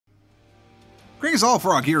Greetings all,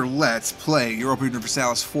 Frog here. Let's play Europa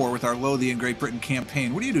Universalis 4 with our Lothian Great Britain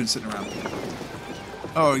campaign. What are you doing sitting around?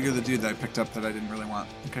 Oh, you're the dude that I picked up that I didn't really want.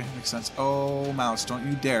 Okay, makes sense. Oh, mouse, don't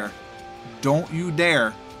you dare. Don't you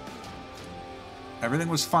dare. Everything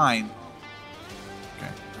was fine. Okay,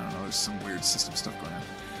 I don't know, there's some weird system stuff going on.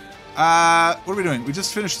 What are we doing? We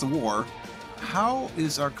just finished the war. How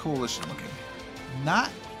is our coalition looking? Not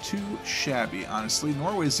too shabby, honestly.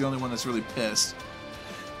 Norway's the only one that's really pissed.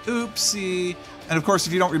 Oopsie. And of course,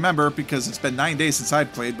 if you don't remember, because it's been 9 days since I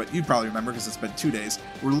played, but you probably remember because it's been 2 days,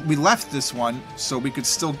 we left this one so we could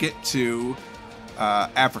still get to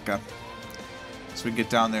Africa. So we can get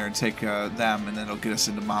down there and take them, and then it'll get us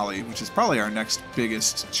into Mali, which is probably our next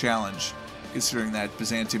biggest challenge, considering that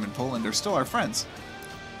Byzantium and Poland are still our friends.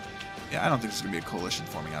 Yeah, I don't think there's going to be a coalition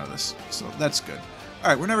forming out of this, so that's good.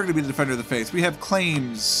 Alright, we're never going to be the defender of the faith. We have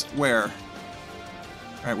claims where...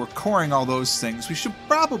 Alright, we're coring all those things. We should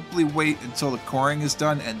probably wait until the coring is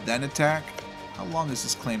done and then attack. How long is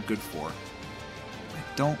this claim good for? I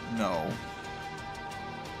don't know.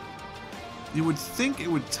 You would think it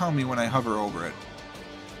would tell me when I hover over it.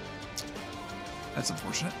 That's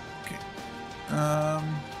unfortunate. Okay.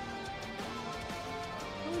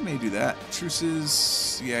 We may do that.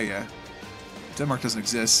 Truces... Yeah. Denmark doesn't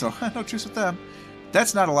exist, so no truce with them.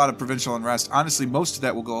 That's not a lot of provincial unrest. Honestly, most of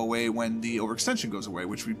that will go away when the overextension goes away,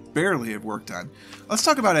 which we barely have worked on. Let's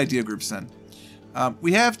talk about idea groups then.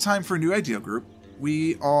 We have time for a new idea group.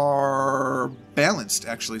 We are balanced,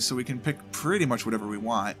 actually, so we can pick pretty much whatever we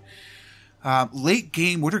want. Late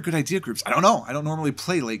game, what are good idea groups? I don't know. I don't normally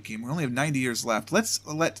play late game. We only have 90 years left. Let's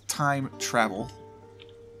let time travel.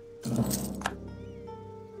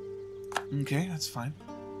 Okay, that's fine.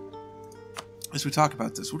 As we talk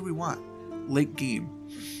about this, what do we want? Late game.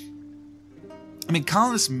 I mean,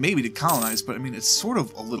 colonists maybe to colonize, but I mean, it's sort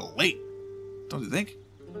of a little late. Don't you think?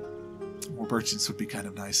 More merchants would be kind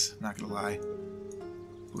of nice, not gonna lie.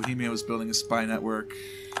 Bohemia was building a spy network.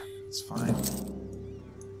 It's fine.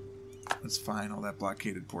 That's fine. All that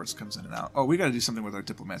blockaded ports comes in and out. Oh, we gotta do something with our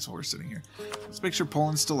diplomats while we're sitting here. Let's make sure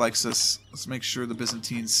Poland still likes us. Let's make sure the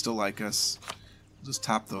Byzantines still like us. We'll just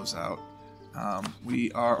top those out.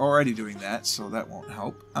 We are already doing that, so that won't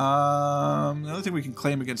help. The other thing we can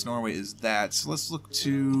claim against Norway is that. So let's look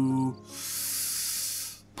to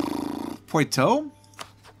Poitou.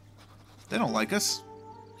 They don't like us.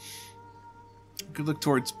 We could look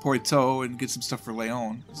towards Poitou and get some stuff for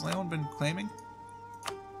Leon. Has Leon been claiming?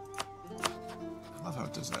 I love how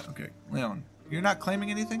it does that. Okay, Leon, you're not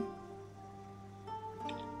claiming anything?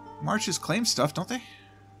 Marches claim stuff, don't they?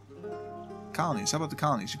 Colonies. How about the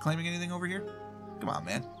colonies? You claiming anything over here? Come on,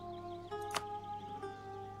 man.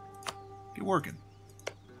 Get working.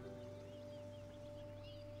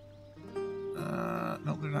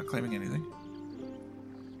 Nope, they're not claiming anything.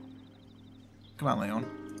 Come on, Leon.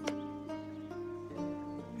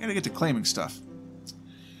 You gotta get to claiming stuff.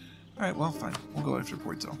 Alright, well, fine. We'll go after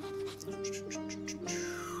Poitou.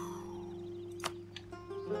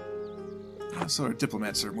 So our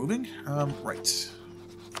diplomats are moving. Right.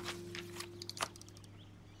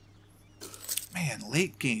 Man,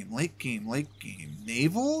 late game.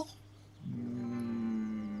 Naval?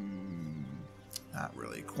 Not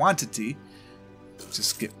really. Quantity.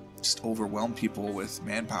 Just overwhelm people with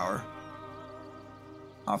manpower.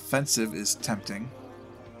 Offensive is tempting.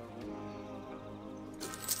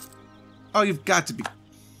 Oh, you've got to be...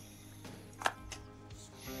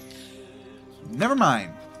 Never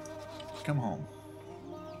mind. Come home.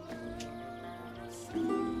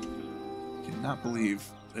 Cannot believe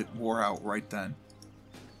it wore out right then.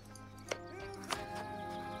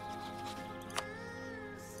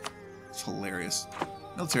 It's hilarious.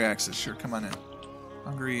 Military access, sure, come on in.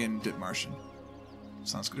 Hungary and Ditmarshin.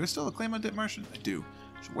 Sounds good. Do I still have a claim on Ditmarshin? I do.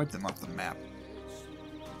 Should wipe them off the map.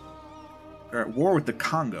 They're at war with the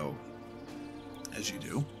Congo, as you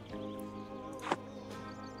do.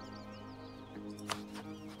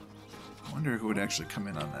 I wonder who would actually come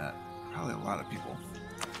in on that. Probably a lot of people.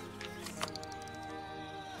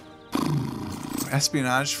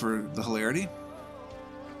 Espionage for the hilarity.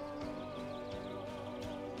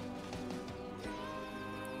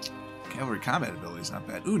 Cavalry combat ability is not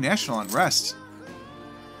bad. Ooh, national unrest.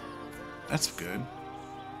 That's good.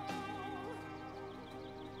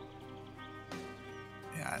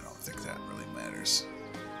 Yeah, I don't think that really matters.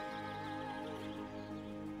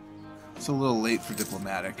 It's a little late for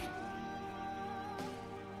diplomatic.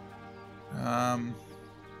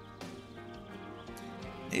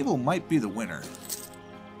 Naval might be the winner.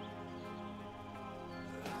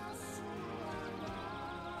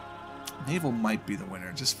 Naval might be the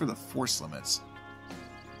winner, just for the force limits.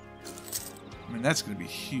 I mean, that's going to be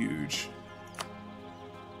huge.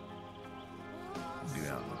 Get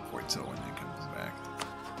out of Porto when he comes back.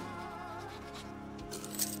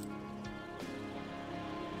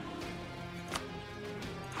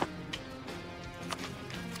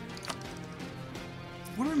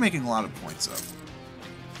 What are we making a lot of points of?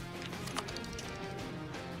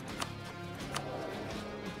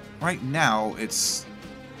 Right now, it's...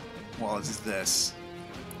 well, it's this.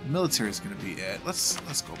 Military is going to be it. Let's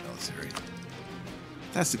go military.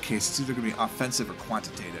 If that's the case, it's either going to be offensive or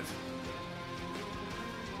quantitative.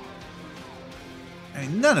 I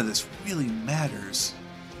mean, none of this really matters.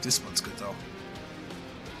 Discipline's good, though.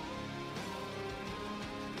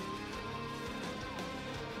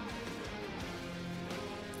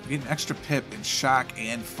 We get an extra pip in shock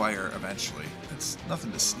and fire eventually. That's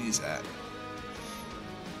nothing to sneeze at.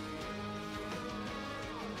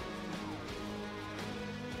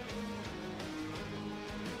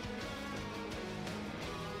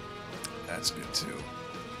 That's good too.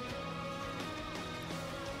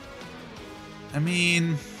 I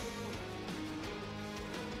mean,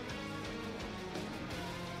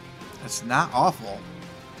 that's not awful.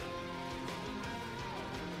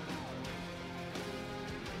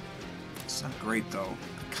 It's not great though.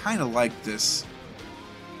 I kind of like this.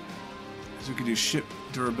 Because we could do ship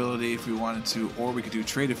durability if we wanted to, or we could do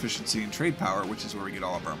trade efficiency and trade power, which is where we get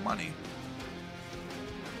all of our money.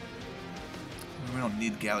 We don't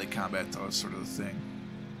need galley combat though, is sort of the thing.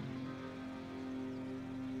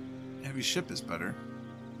 Heavy ship is better.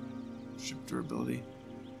 Ship durability.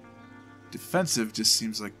 Defensive just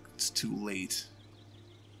seems like it's too late.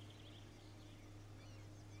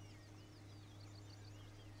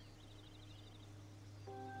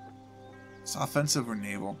 It's offensive or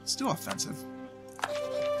naval. Let's do offensive.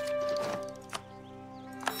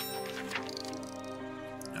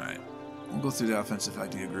 Alright. We'll go through the offensive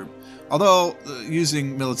idea group. Although,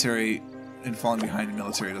 using military and falling behind in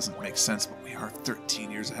military doesn't make sense, but we are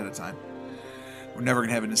 13 years ahead of time. We're never going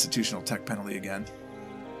to have an institutional tech penalty again.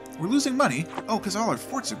 We're losing money. Oh, because all our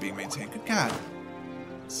forts are being maintained. Good God.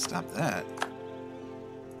 Stop that.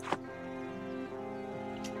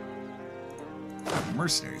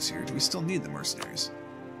 Mercenaries here. Do we still need the mercenaries?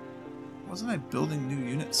 Wasn't I building new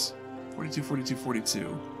units? 42, 42,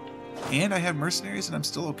 42. And I have mercenaries and I'm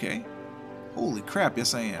still okay? Holy crap,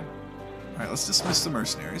 yes I am. Alright, let's dismiss the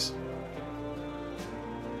mercenaries.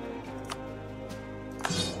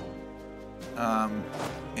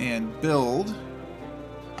 And build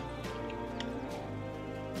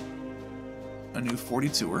a new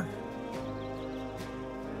 42er.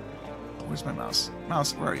 Where's my mouse?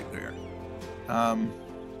 Mouse, where are you? There.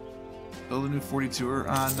 Build a new 42er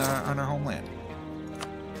on our homeland.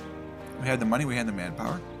 We had the money, we had the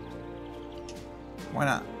manpower. Why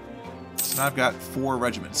not? So now I've got 4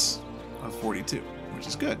 regiments of 42, which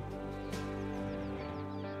is good.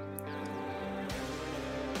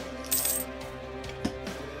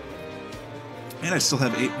 And I still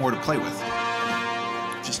have 8 more to play with.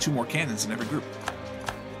 Just 2 more cannons in every group.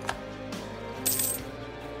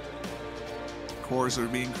 Cores are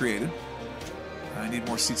being created. I need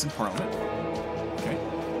more seats in Parliament. Okay.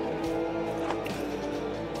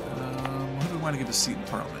 Who do we want to give a seat in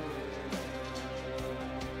Parliament?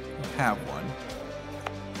 We have one.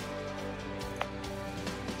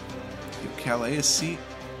 Give Calais a seat.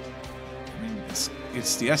 I mean,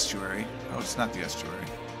 it's the estuary. Oh, it's not the estuary.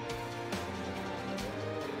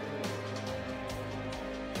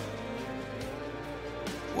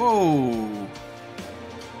 Whoa!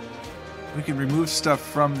 We can remove stuff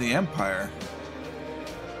from the Empire.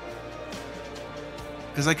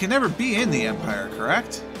 Because I can never be in the Empire,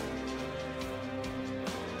 correct?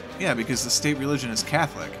 Yeah, because the state religion is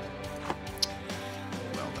Catholic.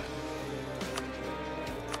 Well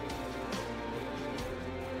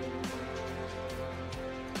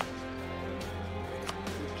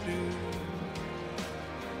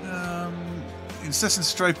then. Incessant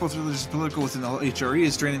strife, both religious and political, within the HRE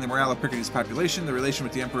is draining the morale of Picardie's population. The relation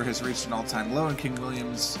with the Emperor has reached an all-time low, and King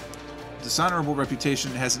William's dishonorable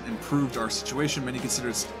reputation hasn't improved our situation. Many consider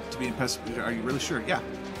it to be impossible. Are you really sure? Yeah.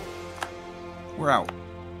 We're out.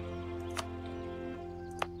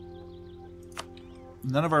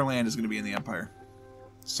 None of our land is going to be in the Empire.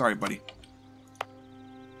 Sorry, buddy.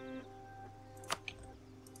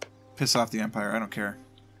 Piss off the Empire. I don't care.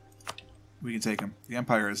 We can take him. The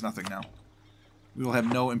Empire is nothing now. We will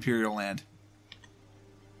have no Imperial land.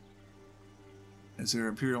 Is there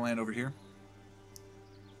Imperial land over here?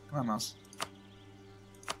 Come on, mouse.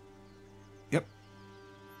 Yep.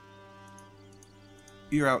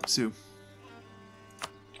 You're out, too.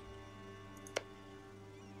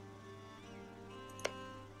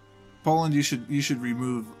 Poland, you should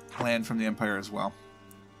remove land from the Empire as well.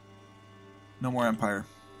 No more empire.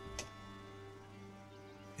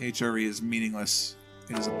 HRE is meaningless.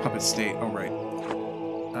 It is a puppet state. Oh, right.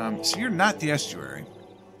 So you're not the estuary.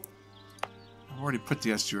 I've already put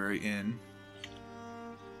the estuary in.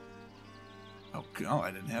 Oh,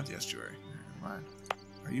 I didn't have the estuary. Never mind.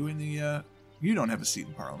 Are you in the... You don't have a seat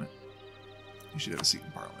in Parliament. You should have a seat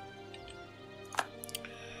in Parliament.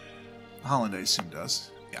 Holland, I assume,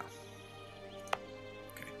 does. Yeah.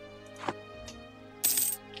 Okay.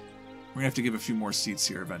 We're going to have to give a few more seats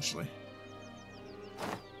here eventually.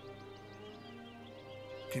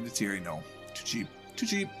 Condottieri, no. Too cheap. Too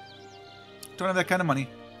cheap. Don't have that kind of money.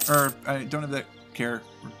 Or, I don't have that care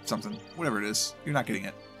or something. Whatever it is. You're not getting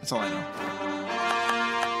it. That's all I know.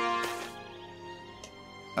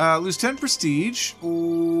 Lose 10 prestige,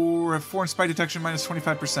 or have foreign spy detection minus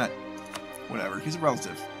 25%. Whatever. He's a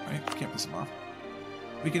relative, right? Can't piss him off.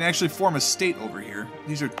 We can actually form a state over here.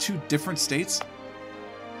 These are two different states.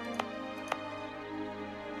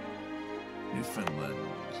 Newfoundland.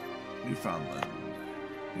 Newfoundland.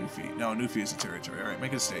 Newfie. No, Newfie is a territory. Alright,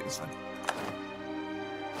 make it a state. It's fine.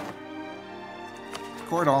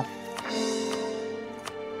 Core it all.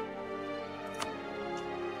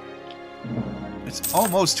 It's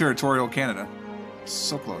almost territorial Canada.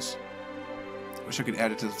 So close. Wish I could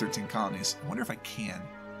add it to the 13 colonies. I wonder if I can.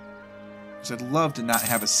 Because I'd love to not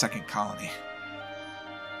have a second colony.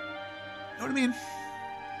 Know what I mean?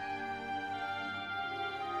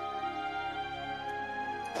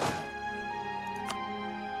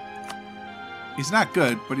 He's not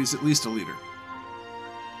good, but he's at least a leader.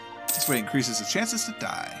 This way increases his chances to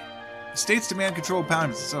die. The states demand control of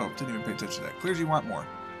power. Oh, didn't even pay attention to that. Clergy want more.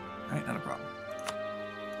 Right? Not a problem.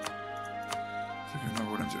 I can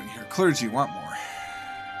remember what I'm doing here. Clergy want more.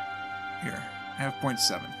 Here. I have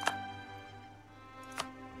 0.7.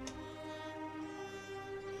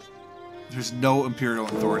 There's no imperial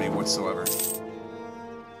authority whatsoever.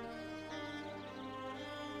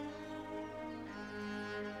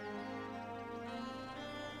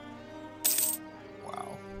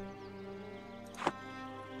 Wow.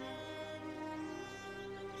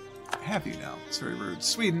 I have you now. It's very rude.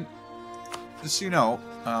 Sweden, just so you know,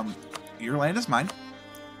 your land is mine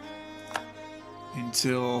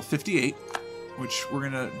until 58, which we're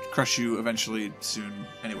going to crush you eventually soon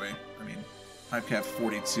anyway. I mean, I've got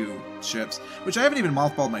 42 ships, which I haven't even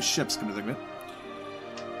mothballed my ships, come to think of it.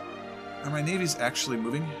 Are my navies actually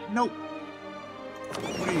moving? Nope.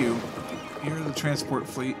 What are you? You're the transport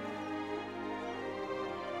fleet.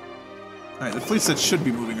 Alright, the fleets that should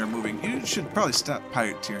be moving are moving. You should probably stop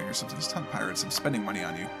pirateering or something. Just hunt pirates. I'm spending money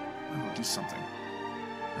on you. I will do something.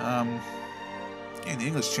 In the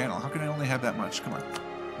English Channel, how can I only have that much? Come on.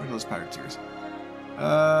 Where are those pirateers?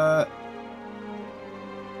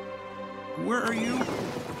 Where are you?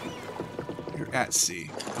 You're at sea.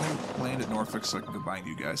 I'll land at Norfolk so I can go bind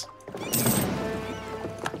you guys.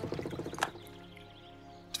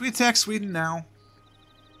 Do we attack Sweden now?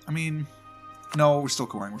 I mean, no, we're still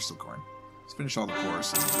coring. We're still coring. Let's finish all the cores.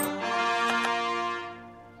 So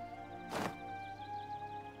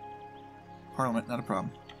Parliament, not a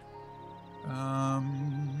problem.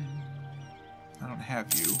 I don't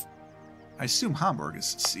have you. I assume Hamburg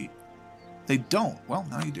is a seat. They don't. Well,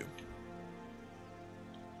 now you do.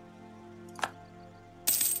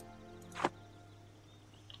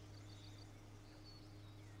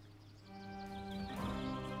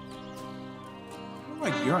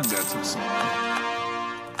 Like Bjorn Dad took so long.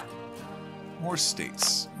 More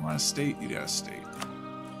states. You want a state? You got a state.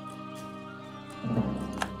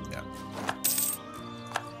 Yeah.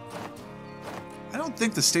 I don't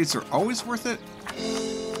think the states are always worth it,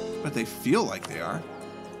 but they feel like they are.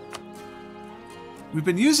 We've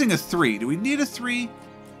been using a 3. Do we need a 3?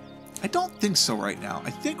 I don't think so right now. I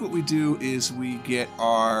think what we do is we get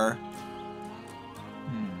our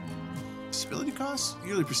stability costs?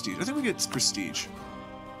 Yearly prestige. I think we get prestige.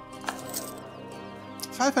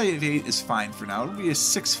 558 is fine for now. It'll be a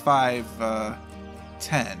 6-5-10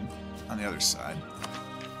 on the other side.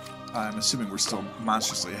 I'm assuming we're still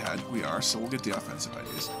monstrously ahead. We are, so we'll get the offensive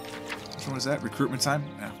ideas. Which one was that? Recruitment time?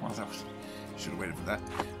 Yeah, well, that was... Should have waited for that.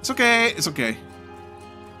 It's okay. It's okay.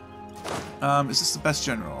 Is this the best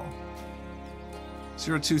general?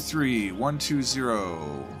 023 120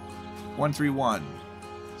 131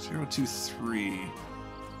 023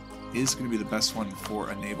 is going to be the best one for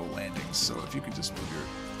a naval landing. So if you could just move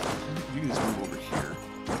over here,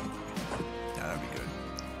 yeah, that'd be good.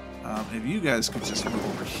 If you guys could just move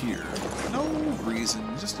over here, no reason,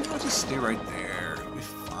 just just stay right there. It'll be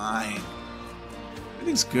fine.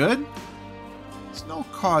 Everything's good. There's no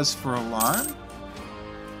cause for alarm.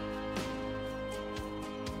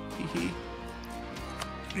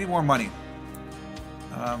 We need more money.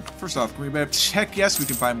 First off, can we check? Yes, we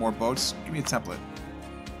can buy more boats. Give me a template.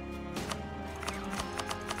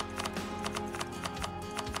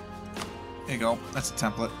 There you go. That's a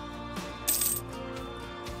template.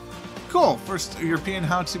 Cool. First European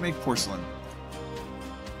how to make porcelain.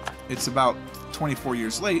 It's about 24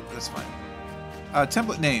 years late. That's fine.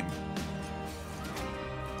 Template name.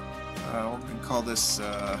 We're going to call this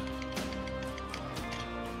a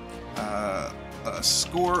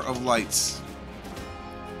score of lights.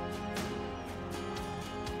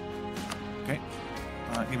 Okay.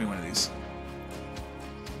 Give me one of these.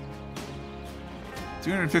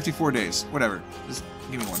 354 days. Whatever. Just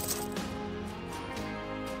give me one.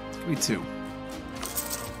 Give me two.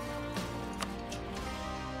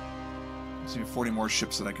 There's even 40 more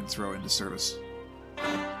ships that I can throw into service. So,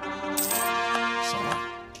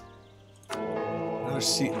 another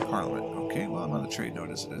seat in Parliament. Okay, well, I'm on the trade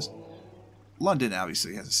node as it is. London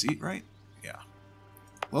obviously has a seat, right? Yeah.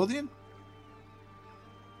 Lothian?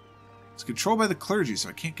 It's controlled by the clergy, so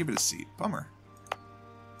I can't give it a seat. Bummer.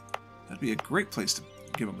 That'd be a great place to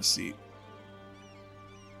give them a seat.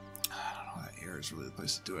 I don't know, that here is really the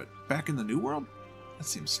place to do it. Back in the New World? That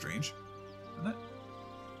seems strange, doesn't it?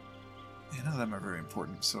 Yeah, none of them are very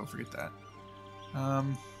important, so forget that.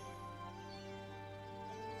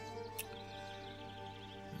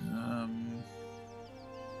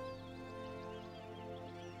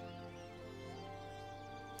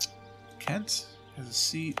 Kent has a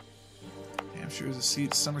seat. Hampshire has a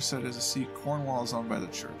seat. Somerset has a seat. Cornwall is owned by the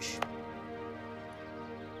church.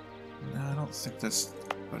 No, I don't think that's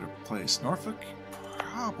a better place. Norfolk?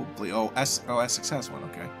 Probably. Oh, Essex has one.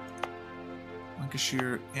 Okay.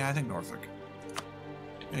 Lancashire. Yeah, I think Norfolk.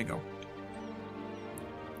 There you go.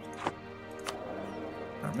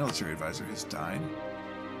 Our military advisor has died.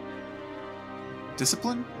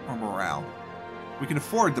 Discipline or morale? We can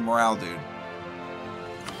afford the morale, dude.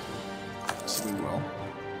 So we will.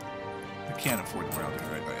 I can't afford the morale, dude,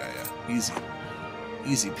 right? Oh, yeah. Easy.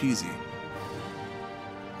 Easy peasy.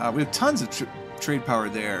 We have tons of trade power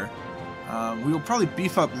there. We will probably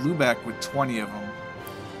beef up Lubeck with 20 of them.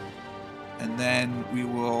 And then we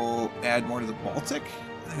will add more to the Baltic.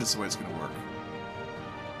 I think that's the way it's going to work.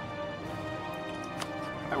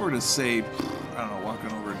 If I were to say, I don't know,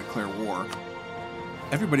 walking over and declare war,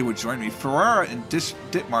 everybody would join me. Ferrara and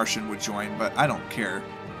Dithmarschen would join, but I don't care.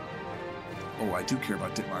 Oh, I do care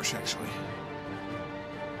about Dithmarsch, actually.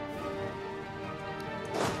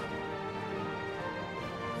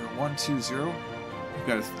 You're 1-2-0. We've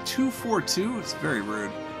got a 2-4-2. It's very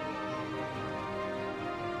rude.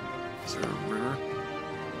 Is there a river?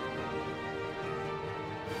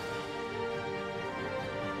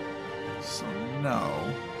 So,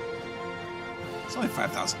 no. It's only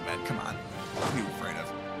 5,000 men. Come on. What are you afraid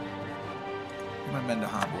of? Get my men to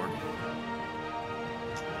Hamburg.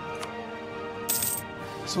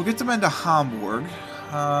 So we'll get the men to Hamburg.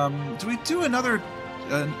 Do we do another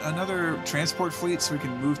transport fleet so we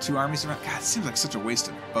can move two armies around? God, it seems like such a waste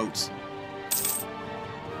of boats.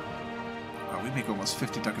 We make almost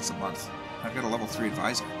 50 ducats a month. I've got a level 3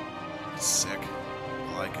 advisor. It's sick.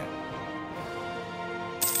 I like it.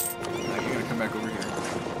 Now you gotta come back over here.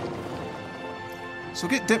 So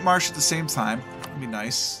we'll get Dithmarsch at the same time. That'd be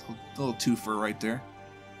nice. A little twofer right there.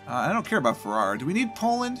 I don't care about Ferrara. Do we need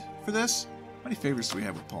Poland for this? How many favors do we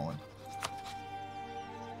have with Poland?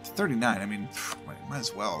 39. I mean, might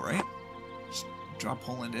as well, right? Just drop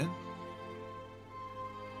Poland in. I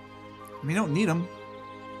mean, you don't need them.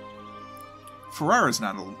 Ferrara's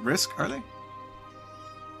not a risk, are they?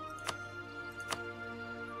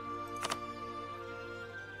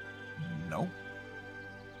 No.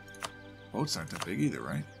 Boats aren't that big either,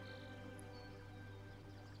 right?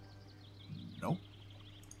 Nope.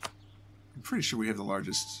 I'm pretty sure we have the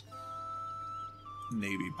largest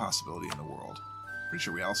navy possibility in the world. Pretty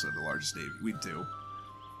sure we also have the largest navy. We do.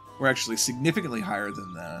 We're actually significantly higher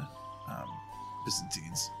than the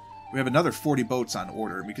Byzantines. We have another 40 boats on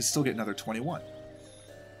order, and we can still get another 21.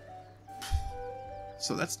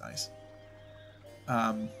 So that's nice.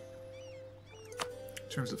 In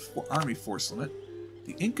terms of army force limit,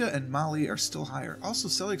 the Inca and Mali are still higher. Also,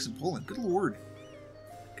 Seleucus and Poland. Good lord.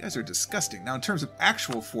 You guys are disgusting. Now, in terms of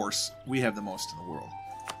actual force, we have the most in the world.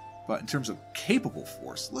 But in terms of capable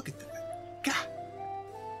force, look at that. God.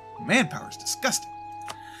 Manpower is disgusting.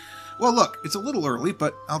 Well, look, it's a little early,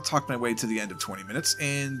 but I'll talk my way to the end of 20 minutes.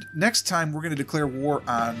 And next time, we're going to declare war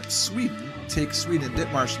on Sweden. Take Sweden and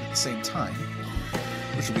Dithmarschen at the same time.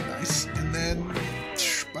 Which will be nice. And then,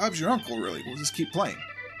 Bob's your uncle, really. We'll just keep playing.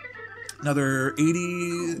 Another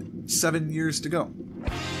 87 years to go.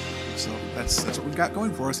 So that's what we've got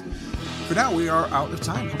going for us. For now, we are out of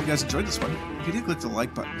time. Hope you guys enjoyed this one. If you did, click the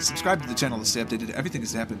like button. Subscribe to the channel to stay updated to everything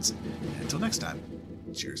as it happens. Until next time,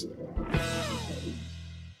 cheers.